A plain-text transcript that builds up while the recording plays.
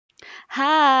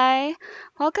Hi,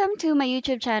 welcome to my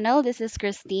YouTube channel. This is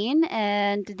Christine,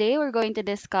 and today I'm going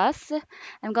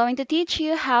to teach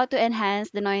you how to enhance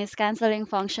the noise canceling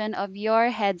function of your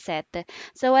headset.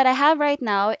 So, what I have right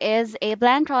now is a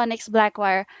Plantronics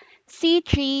Blackwire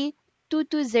C3220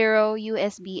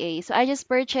 USB-A. So, I just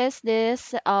purchased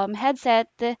this headset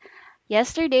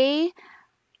yesterday.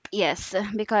 Yes,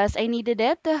 because I needed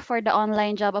it for the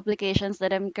online job applications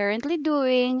that I'm currently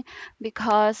doing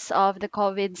because of the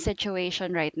COVID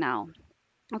situation right now.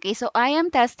 Okay, so I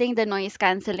am testing the noise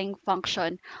canceling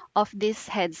function of this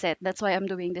headset. That's why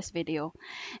I'm doing this video.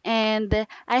 And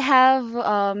I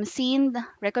have seen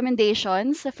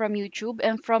recommendations from YouTube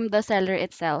and from the seller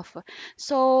itself.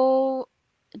 So,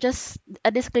 just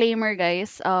a disclaimer,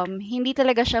 guys. Hindi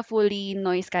talaga siya fully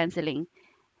noise canceling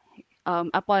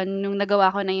upon nung nagawa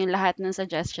ko na yung lahat ng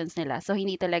suggestions nila. So,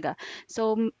 hindi talaga.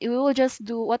 So,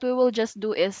 what we will just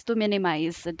do is to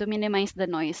minimize the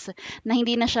noise na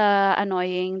hindi na siya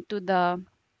annoying to dun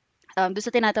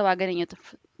sa tinatawagan ninyo,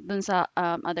 dun sa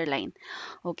other line.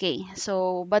 Okay.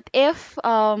 So, but if,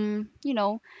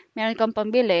 meron kang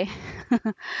pambili,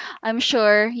 I'm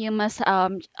sure you must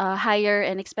hire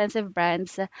and expensive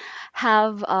brands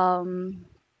have, um,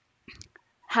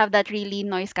 have that really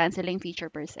noise canceling feature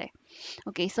per se.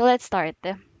 Okay, so let's start.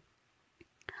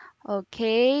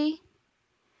 Okay,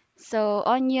 so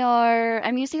I'm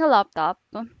using a laptop.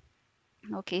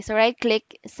 Okay, so right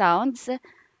click sounds.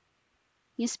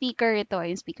 Yung speaker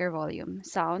volume,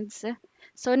 sounds.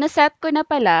 So naset ko na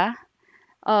pala.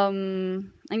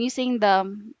 I'm using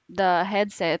the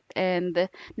headset and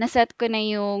naset ko na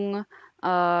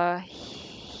uh,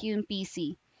 yung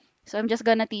PC. So I'm just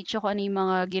gonna teach you kung ano yung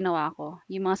mga ginawa ko,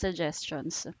 yung mga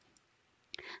suggestions.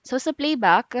 So sa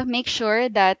playback, make sure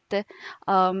that the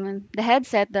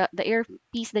headset, the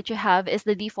earpiece that you have is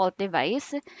the default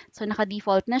device. So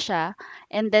naka-default na siya.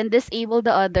 And then disable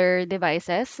the other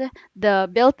devices, the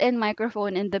built-in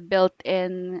microphone and the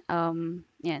built-in,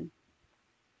 yan.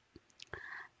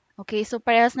 Okay, so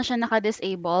parehas na siya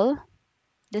naka-disable.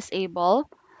 Disable.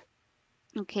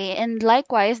 Okay, and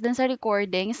likewise, dun sa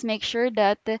recordings, make sure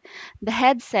that the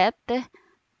headset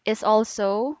is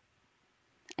also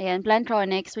ayan,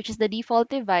 Plantronics, which is the default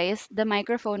device. The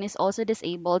microphone is also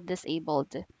disabled.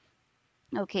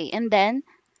 Okay, and then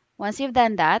once you've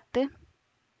done that,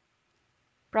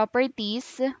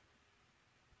 properties,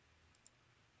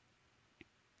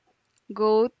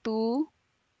 go to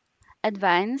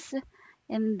advanced,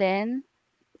 and then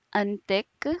untick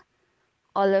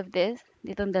all of this.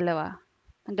 Ditong dalawa.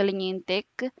 Tanggalin niyo yung tick,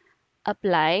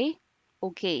 apply,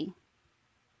 okay.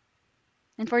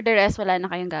 And for the rest, wala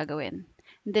na kayong gagawin.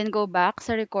 And then go back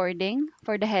sa recording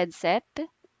for the headset,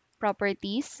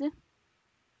 properties,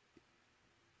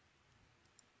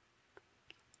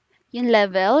 yung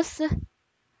levels.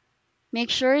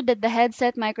 Make sure that the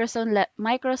headset microphone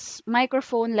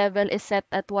level is set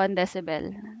at 1 decibel.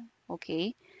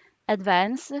 Okay.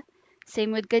 Advance.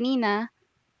 Same with kanina.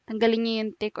 Tanggalin niyo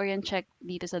yung tick or yung check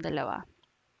dito sa dalawa.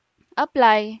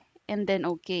 Apply. And then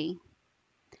okay.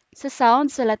 Sa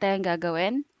sounds, wala tayong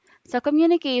gagawin. Sa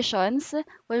communications,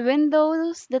 when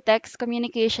Windows detects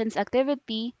communications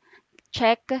activity,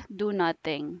 check do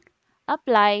nothing.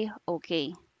 Apply.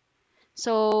 Okay.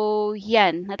 So,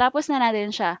 yan. Natapos na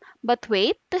natin siya. But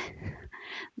wait,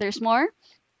 there's more.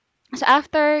 So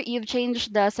after you've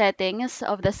changed the settings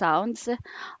of the sounds,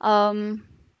 um,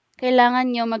 kailangan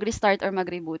nyo mag-restart or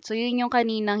mag-reboot. So yun yung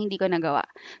kaninang hindi ko nagawa.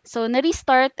 So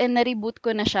na-restart and na-reboot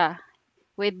ko na siya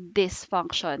with this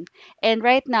function. And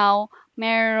right now,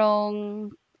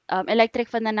 merong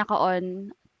electric fan na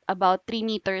naka-on about 3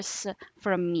 meters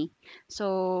from me.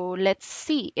 So let's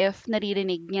see if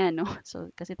naririnig niya, no? So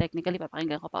kasi technically,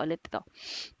 papakinggan ko pa ulit ito.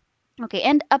 Okay,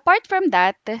 and apart from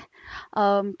that,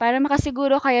 para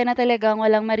makasiguro kayo na talagang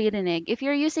walang maririnig, if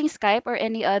you're using Skype or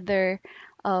any other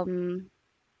um,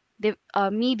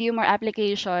 medium or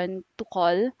application to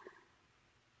call,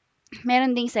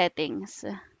 meron ding settings.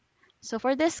 So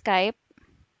for the Skype,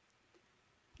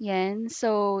 yan.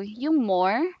 So yung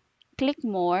more, click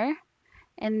more,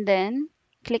 and then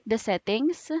click the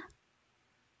settings.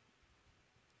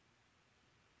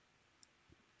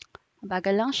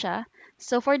 Bagal lang siya.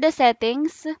 So for the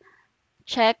settings,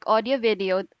 check audio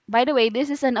video. By the way, this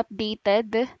is an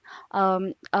updated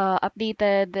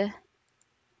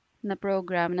na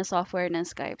program na software ng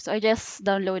Skype. So I just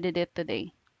downloaded it today.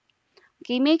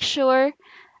 Okay, make sure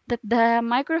that the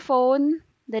microphone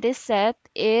that is set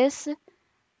is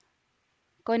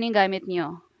kung yung gamit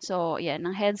nyo. So, yan,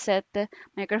 ang headset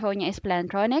microphone niya is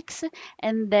Plantronics.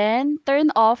 And then,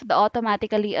 turn off the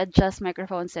automatically adjust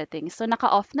microphone settings. So,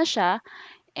 naka-off na siya.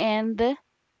 And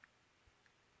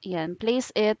Yan,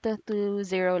 place it to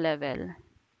zero level.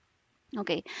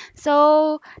 Okay.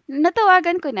 So,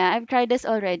 natawagan ko na. I've tried this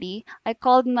already. I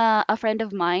called a friend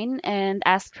of mine and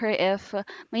asked her if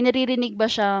may naririnig ba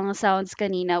siyang sounds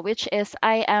kanina, which is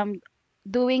I am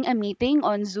doing a meeting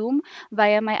on Zoom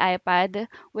via my iPad,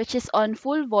 which is on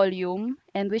full volume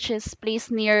and which is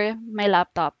placed near my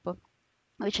laptop,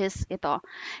 which is ito.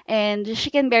 And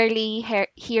she can barely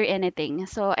hear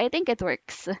anything. So, I think it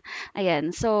works.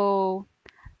 Ayan. So,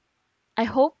 I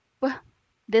hope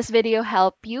this video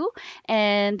help you,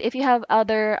 and if you have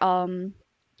other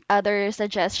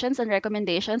suggestions and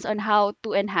recommendations on how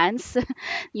to enhance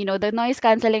the noise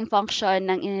canceling function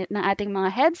ng ating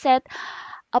mga headset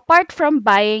apart from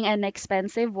buying an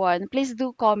expensive one, please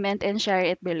do comment and share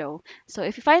it below. So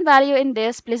if you find value in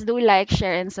this, please do like,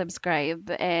 share, and subscribe.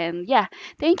 And yeah,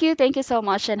 thank you so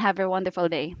much, and have a wonderful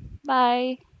day.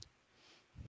 Bye.